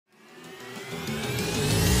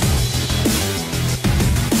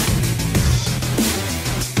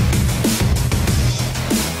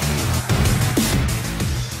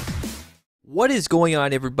What is going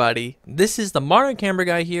on, everybody? This is the Modern Camera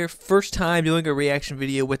Guy here. First time doing a reaction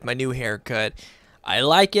video with my new haircut. I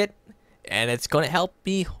like it, and it's going to help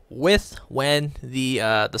me with when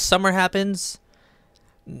the summer happens.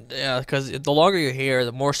 Because the longer your hair,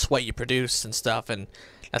 the more sweat you produce and stuff, and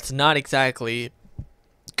that's not exactly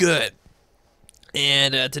good.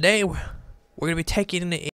 And today we're going to be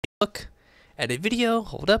taking a look at a video.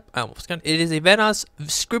 Hold up, it is a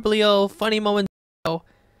VanossGaming funny moment.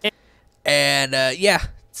 And yeah,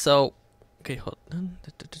 so okay, hold on.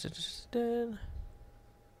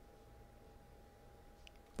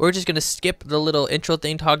 We're just gonna skip the little intro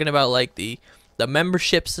thing talking about like the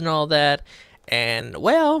memberships and all that. And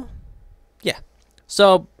well, yeah.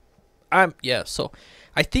 So so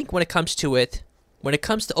I think when it comes to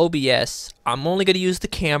OBS, I'm only gonna use the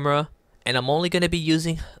camera, and I'm only gonna be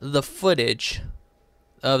using the footage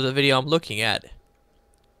of the video I'm looking at,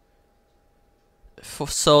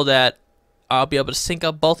 so that I'll be able to sync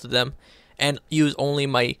up both of them and use only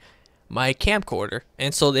my camcorder.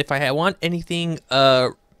 And so if I want anything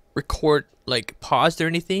record, like paused or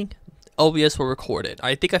anything, OBS will record it.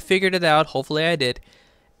 I think I figured it out. Hopefully I did.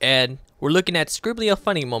 And we're looking at Skribblio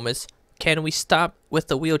funny moments. Can we stop with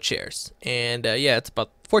the wheelchairs? And yeah, it's about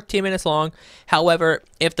 14 minutes long. However,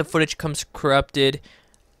 if the footage comes corrupted,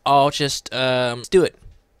 I'll just do it.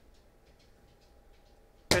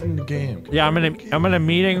 In the game. Yeah, I'm in a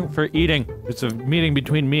meeting for eating. It's a meeting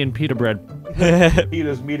between me and pita bread.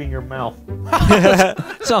 Pita's meeting your mouth.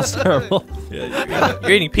 Sounds terrible. You're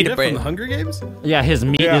eating pita bread. From the Hunger Games? Yeah, his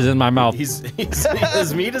meat is in my mouth. His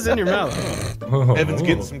meat is in your mouth. Evan's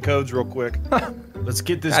getting some codes real quick. Let's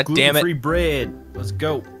get this God damn it. gluten-free bread. Let's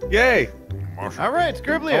go. Yay! All right,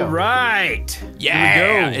 Skribblio. All right. Yeah,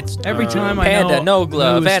 Here we go. it's Every time I Panda, know No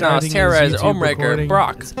Glove, who's Vanoss, starting his Terrorizer, YouTube Omrecker, recording.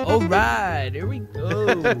 Brock. All right, here we go.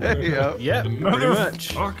 Yeah, pretty Another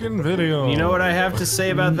much. fucking video. You know what I have to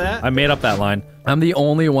say about that? I made up that line. I'm the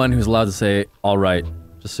only one who's allowed to say "all right,"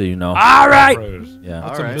 just so you know. All right. Yeah.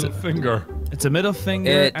 That's a middle finger. It's a middle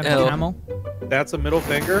finger and a camel. That's a middle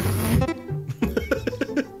finger.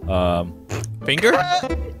 Finger?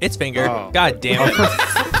 It's finger. Oh. God damn it.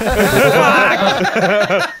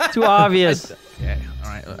 Too obvious. Okay, all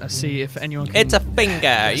right. Let's see if anyone can. It's a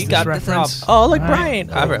finger. You this got reference? this. Oh, look, All right.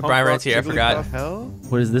 Brian. Brian Ryan's here. I forgot. Hell?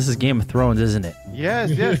 What is this? Is Game of Thrones, isn't it?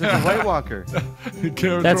 Yes, it's a White Walker.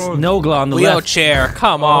 That's Nogla on the left. Wheelchair.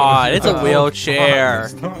 Come on. It's a wheelchair.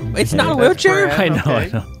 It's not a wheelchair? I know. I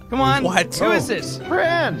know. Come on. What? Who is this?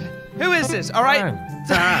 Brand! Who is this? All right.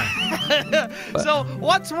 So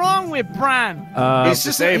what's wrong with Bran?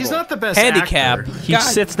 He's not the best Handicap. actor. He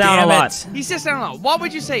sits down a lot. He sits down a lot. What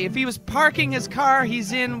would you say if he was parking his car?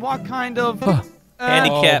 He's in what kind of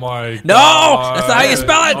Handicap. Oh my No! God. That's not how you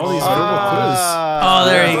spell it! All these verbal Oh,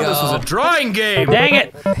 there clues. you This was a go. drawing game. Dang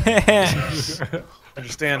it!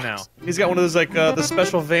 Understand now. He's got one of those like the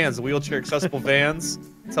special vans, the wheelchair accessible vans.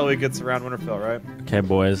 That's how he gets around Winterfell, right? Okay,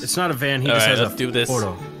 boys. It's not a van. He All just right, has let's a do this.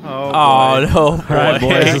 photo. Oh, no, boy. All right,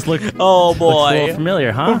 boys. This looks Oh, looks a little boy.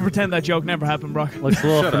 familiar, Don't huh? pretend that joke never happened, Brock. Looks a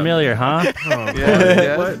little familiar, huh?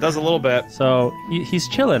 Yeah. It does a little bit. So he's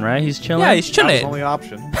chilling, right? He's chilling. Yeah, he's That was the chilling. only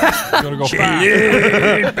option. Gotta go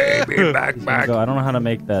Baby, back, back. So I don't know how to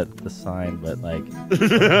make the sign, but like,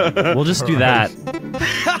 we'll just do that. Oh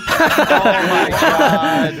my god.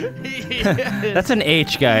 That's an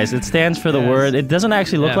H, guys. It stands for the Yes. word. It doesn't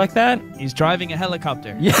actually look Yeah. like that. He's driving a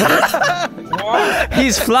helicopter. Yeah.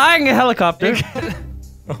 He's flying a helicopter.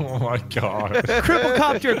 Oh my god.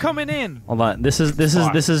 Cripplecopter coming in. Hold on. This is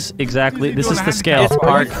exactly. This is the scale. It's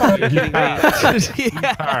park.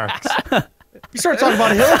 You start talking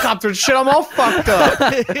about helicopter and shit, I'm all fucked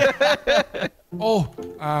up. Oh,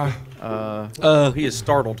 He is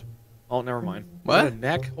startled. Oh, never mind. What? A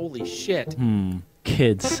neck? Holy shit.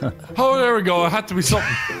 Kids. Oh, there we go. It had to be something.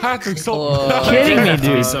 Had to be something. Kidding me,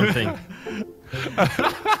 Do dude. something.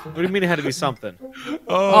 What do you mean it had to be something?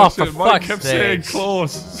 Oh, for shit, Mike fuck's kept saying sakes.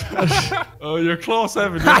 close. Oh, you're close,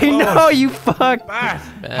 Evan. You're I close. know you fuck.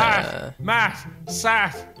 Matt,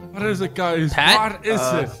 Sat. What is it, guys? Pat? What is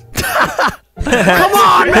it? Come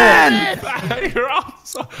on, man. You're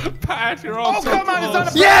also Pat. You're also come on, it's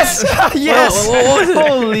not a Yes. Yes. What was it?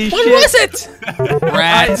 Holy What shit. was it?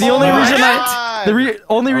 Rat. The only reason God.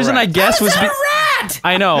 only reason I guessed was.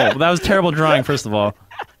 I know that was terrible drawing. First of all.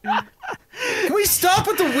 Can we stop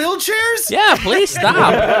with the wheelchairs? Yeah, please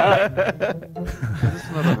stop. This is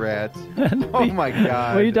another rat. Oh my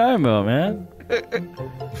god. What are you talking about, man?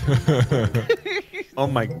 Oh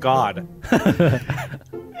my god.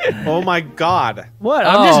 Oh my god. What?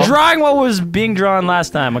 I'm just drawing what was being drawn last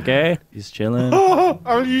time, okay? He's chilling.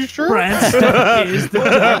 Are you sure? Brand is the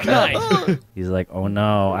Dark Knight. He's like, oh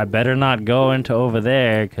no, I better not go into over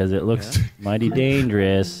there because it looks mighty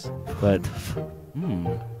dangerous. But,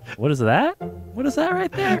 what is that? What is that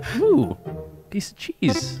right there? Ooh, piece of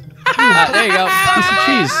cheese. There you go. Piece of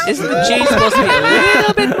cheese. Isn't the cheese supposed to be a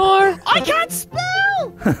little bit more? I can't spell.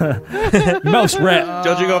 Mouse rat.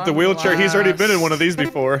 Judging off the wheelchair, he's already been in one of these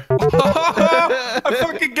before. I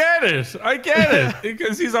fucking get it. I get it.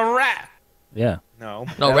 Because he's a rat. Yeah. No.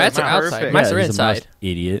 No, rats are outside. Mice are he's a mouse inside.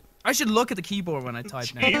 idiot. I should look at the keyboard when I type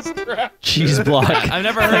now. Cheese block. I've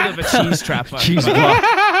never heard of a cheese trap. Cheese block.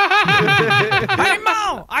 Hey,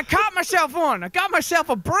 Mo! I caught myself one. I got myself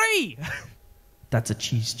a brie. That's a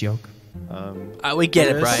cheese joke. We get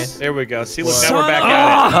it, Brian. There we go. See, look, now we're back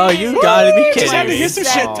at it. Oh, you gotta be Just had to kidding hear me. some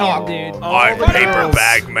shit talk, dude. I'm paper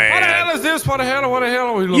bag man. What the hell is this? What the hell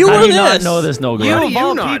are we looking You I were do not this. know this, no You glare. of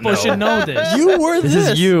all people should know this. You were This this.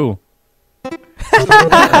 is you. What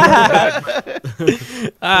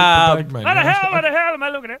the hell am I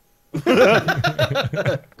looking at?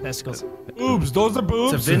 Testicles. Boobs, those are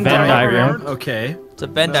boobs. It's a Venn Venn diagram. diagram. Okay. It's a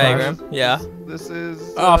Venn diagram. Yeah. This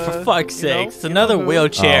is. Oh, for fuck's sake. It's another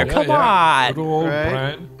wheelchair. Oh. Come Good on. old Right.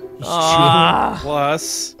 Brand. Ah.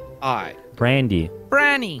 Plus I. Brandy.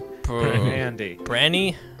 Branny. Andy.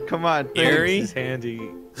 Brandy. Come on. Eerie. This is Handy.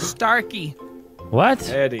 Starkey. What?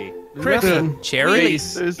 Eddie. Crispin. Cherry.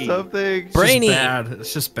 There's something. Brainy.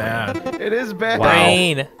 It's just bad. It is bad. Wow.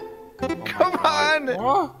 Brain. Come on.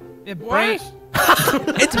 What? Yeah, brain.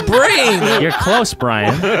 It's brain. You're close,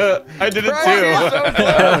 Brian. I did it Brian, you're too. so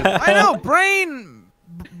close. I know, brain.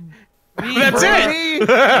 That's it.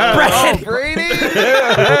 Brady. Brady.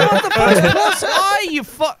 What the fuck's plus I, you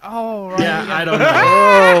fuck? Oh, right. Yeah, I don't know.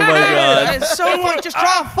 Oh my god. It's so funny. Just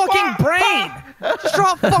draw a fucking brain. Just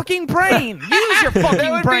draw a fucking brain. Use your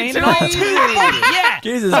fucking would be brain. too And I'll easy. yeah.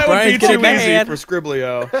 Jesus, That would Brian's be getting too easy mad. for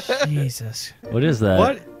Skribblio. Jesus. What is that?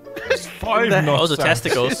 What? Those are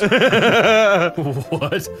testicles.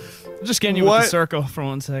 What? I'm just getting you with the circle for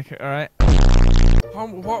 1 sec. All right.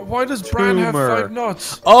 Why does Brand have Tumor. 5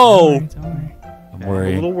 nuts? Oh, I'm I'm a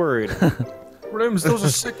worried. little worried. Rims, those are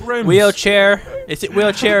sick rims. wheelchair. Is it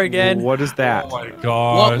wheelchair again? What is that? Oh my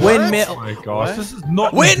gosh. What? Windmill. Oh my gosh. This is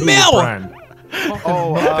not Windmill! Brand.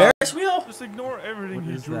 Oh, Ferris wheel? Just ignore everything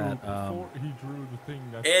he is drew that? before he drew the thing.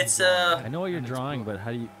 It's I know what you're drawing, but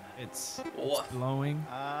how do you... It's What? blowing.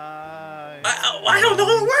 I don't know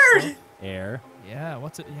the word. Air. Yeah.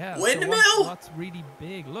 What's it? Yeah. so Windmill? what's really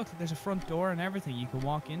big? Look, there's a front door and everything. You can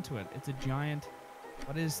walk into it. It's a giant.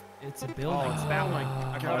 What is? It's a building. It's that one.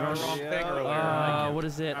 I got the wrong thing earlier. What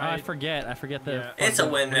is it? I forget. I forget the... It's a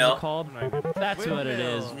What is windmill. it called? That's what it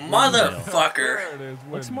is. Motherfucker.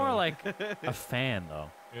 Looks more like a fan, though.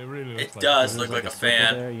 It really looks It like does There's look like a circle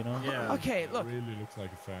fan. there, you know? Yeah. Okay, look. It really looks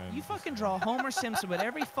like a fan. You fucking draw Homer Simpson with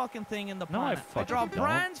every fucking thing in the No, I planet. fucking draw don't.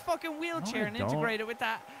 Brian's fucking wheelchair No, I and don't. integrate it with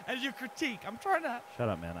that as your critique. I'm trying to. Shut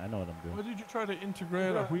up, man. I know what I'm Why doing. did you try to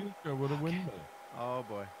integrate a wheelchair with a windmill? Oh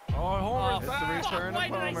boy. Oh, Homer. It's the return of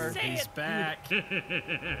Homer. He's back.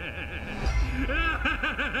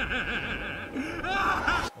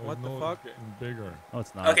 What the fuck? Getting bigger. Oh,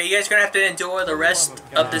 it's not. Okay, you guys are gonna have to endure the rest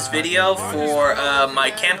of this video for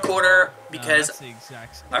my camcorder because That's the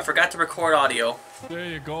exact same. I forgot to record audio. There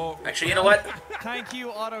you go. Actually, you know what? Thank you,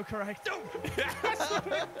 autocorrect.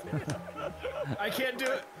 I can't do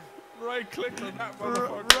it. Right click on that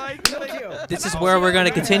motherfucker. Right, thank you. This is where we're gonna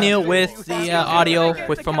continue with the audio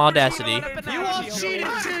from Audacity. You all cheated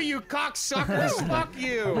too, you cocksuckers! Fuck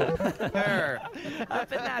you! There.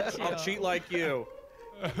 I'll cheat like you.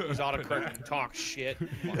 These autocorrect can talk shit.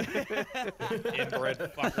 Inbred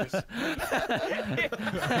fuckers.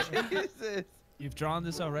 Jesus. You've drawn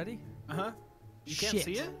this already? Uh-huh. You can't Shit.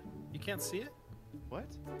 see it? You can't see it? What?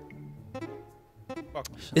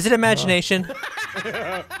 Is it imagination?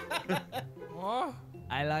 What?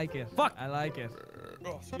 I like it. Fuck. I like it.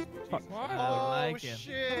 What? I like it.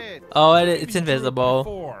 Shit. Oh, it's invisible.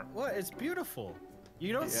 Before. What? It's beautiful.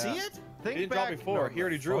 You don't see it? He Think didn't draw back. before. He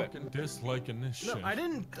already drew it. Fucking disliking this No, shit. I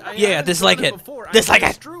didn't. Yeah, I dislike drew it. Before. Dislike I it.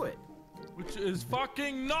 just drew it. Which is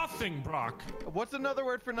fucking nothing, Brock. What's another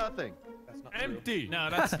word for nothing? That's not true. Empty. No,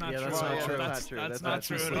 that's not Yeah, true. that's not true. That's not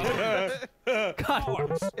true at all.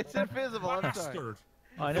 Bollocks. It's invisible. I'm sorry. Bastard.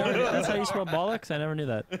 Oh, I never knew. That's how you spell bollocks? I never knew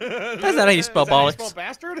that. That's not how you spell Is that how you bollocks. spell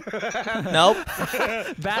bastard? Nope.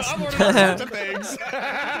 I'm learning all sorts of things.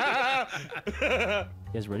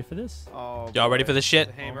 You guys ready for this? Oh, Y'all ready for this shit?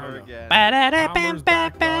 the hammer again. Hammer's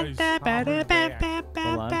back, guys. Hammer's back.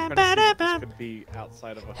 Hold on. I'm trying to see if this could be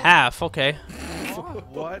outside of a Half, okay.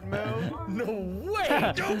 What, Mo? No way!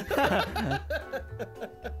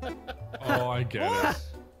 Oh, I get it.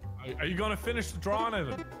 Are you gonna finish the drawing of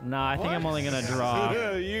it? Nah, I think I'm only gonna draw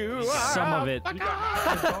you some of it. You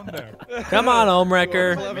got done there. Come on,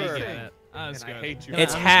 Homewrecker. clever. That was And I good. hate you.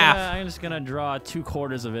 It's I'm half. I'm just gonna draw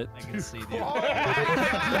 2/4 of it. I can see the.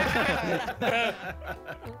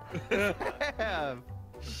 Damn.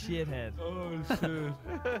 Shithead. Oh shit.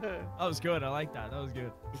 That was good. I like that. That was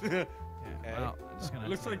good. Yeah, well, I'm just gonna It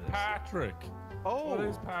looks try like this. Patrick. Oh. What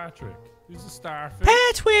is Patrick? He's a starfish.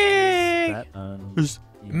 Patrick! That,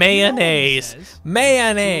 Mayonnaise. Says-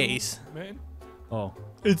 Mayonnaise. Man. oh.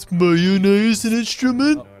 It's mayonnaise an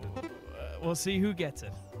instrument? We'll see who gets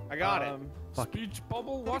it. I got it. Speech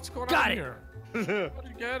bubble? What's going Got on it. here? How do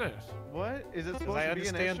you get it? What? Is it Because supposed I to be an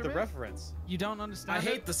understand the instrument? reference. You don't understand. I it?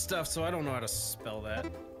 hate the stuff, so I don't know how to spell that.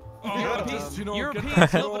 Oh, Europeans, you know, Europeans get love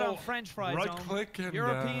it control, on French fries. Right Om. click and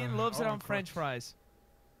European loves it oh, on French fries.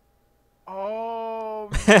 Oh,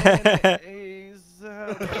 mayonnaise. Did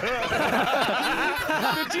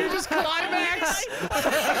you just climax?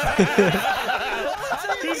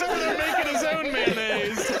 He's over there making his own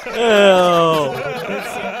mayonnaise. Oh.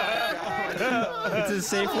 It's a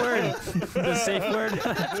safe word. The safe word.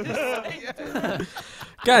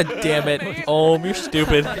 God damn it. Ohm, you're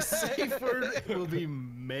stupid. My safe word will be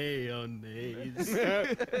mayonnaise.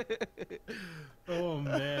 Oh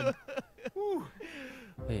man.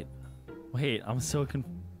 Wait. I'm so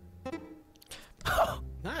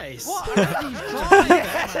Nice. What are these drawings?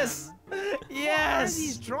 Yes. What are Yes.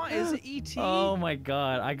 these drawings? Is it ET? Oh my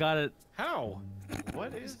god, I got it. How?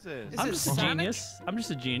 What is this? Is I'm it just a Sonic? genius. I'm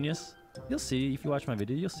just a genius. You'll see if you watch my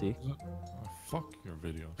video. You'll see. Oh, fuck your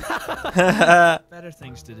video. Better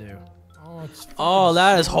things to do. Oh, it's Oh,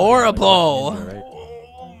 that is horrible. All right.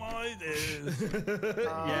 Oh my days.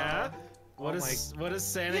 Yeah. What Oh does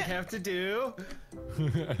Sonic have to do? Oh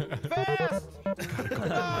my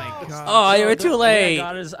god. Oh, you were too The way late. I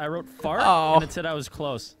got is I wrote fart Oh. and it said I was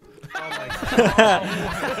close.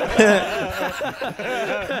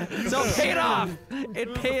 So it paid off.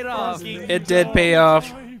 It paid off. It did pay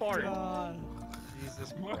off.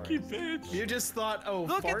 Jesus Lucky Christ. bitch. You just thought, oh,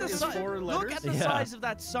 Look at fart the is size. 4 Look letters? at the Yeah. size of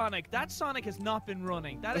that Sonic. That Sonic has not been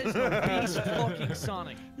running. That is no beast fucking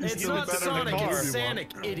Sonic. It's doing not better than Sonic, Cars. it's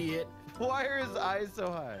Sonic, idiot. Why are his eyes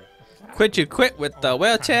so high? Quit with the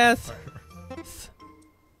whale chest.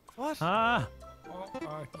 Ah.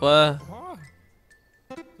 What? What?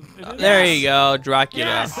 There you go,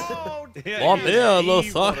 Dracula. Oh, Come here, the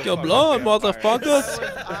suck your blood, motherfuckers.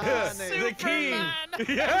 The king.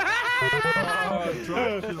 Oh,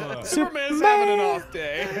 Dracula. Superman's having an off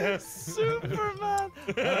day. Superman.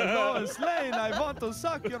 Lois Lane, I want to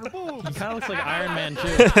suck your boobs. He kind of looks like Iron Man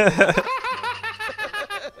too.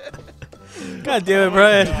 God damn it,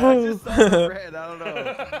 Brian. Red, I don't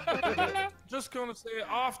know. Just gonna say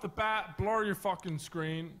off the bat, blur your fucking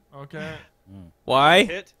screen, okay? Why?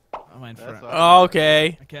 Hit. I went for That's it. all.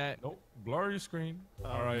 Okay. Okay. Nope, blur your screen.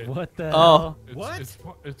 All right. What the Oh. hell? It's,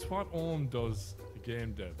 What? It's what Ohm does to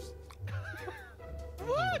game devs.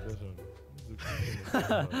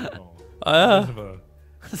 Uh,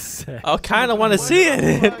 Sick. I kind of want to see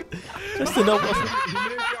it. Just to know.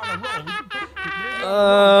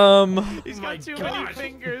 He's My got too God. many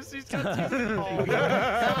fingers. He's got too many. He's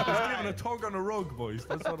giving a tug on the rug, boys.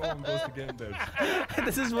 That's what Ohm does to game devs.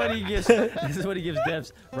 This is what he gives. This is what he gives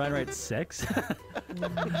devs. Ryan writes sex.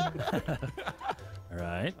 All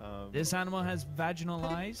right. This animal has vaginal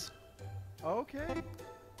eyes. Okay.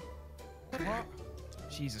 What?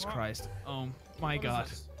 Jesus Christ. Oh my god.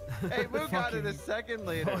 Hey, Moo got it a second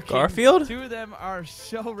later. Garfield? Two of them are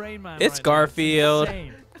so Rain Man. It's right now. Garfield.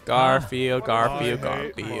 Insane. Garfield, Garfield, I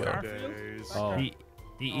hate Garfield. Mondays. Oh. He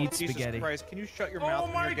eats Jesus spaghetti. Christ, can you shut your Oh mouth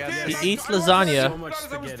when my you're god! gathering? He eats I wasn't lasagna. saying So much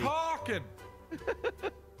that, I was spaghetti. talking.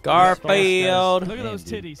 Garfield. Look at those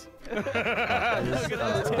Damn, dude. titties. Look at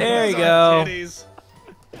those titties. There you go. Titties.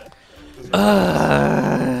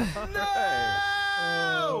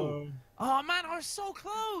 Oh man, I was so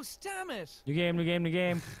close. Damn it. New game, new game, new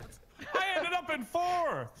game. I ended up in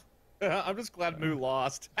fourth. I'm just glad Moo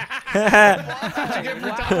lost. I Get for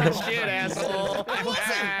talking shit, asshole.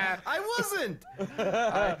 I wasn't!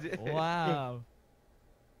 did. Wow.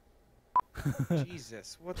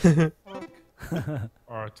 Jesus, what the fuck?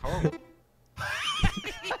 Or a tongue.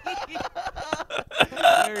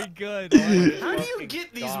 Very good. How do you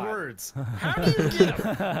get these God. words? How do you get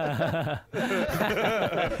them?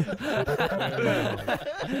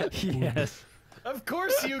 Yes. Of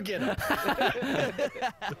course you get it.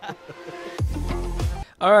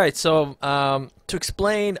 All right, so to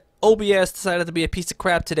explain, OBS decided to be a piece of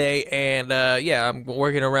crap today, and yeah, I'm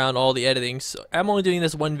working around all the editing. So I'm only doing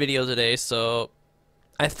this one video today, so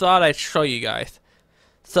I thought I'd show you guys.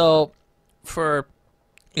 So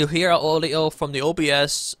you'll hear audio from the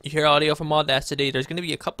OBS, you hear audio from Audacity. There's going to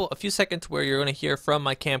be a few seconds where you're going to hear from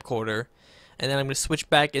my camcorder, and then I'm going to switch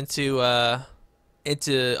back into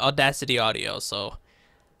Audacity audio. So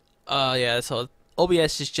yeah, so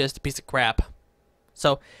OBS is just a piece of crap.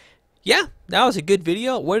 So yeah, that was a good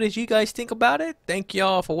video. What did you guys think about it? Thank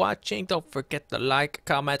y'all for watching. Don't forget to like,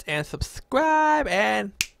 comment, and subscribe,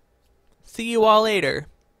 and see you all later.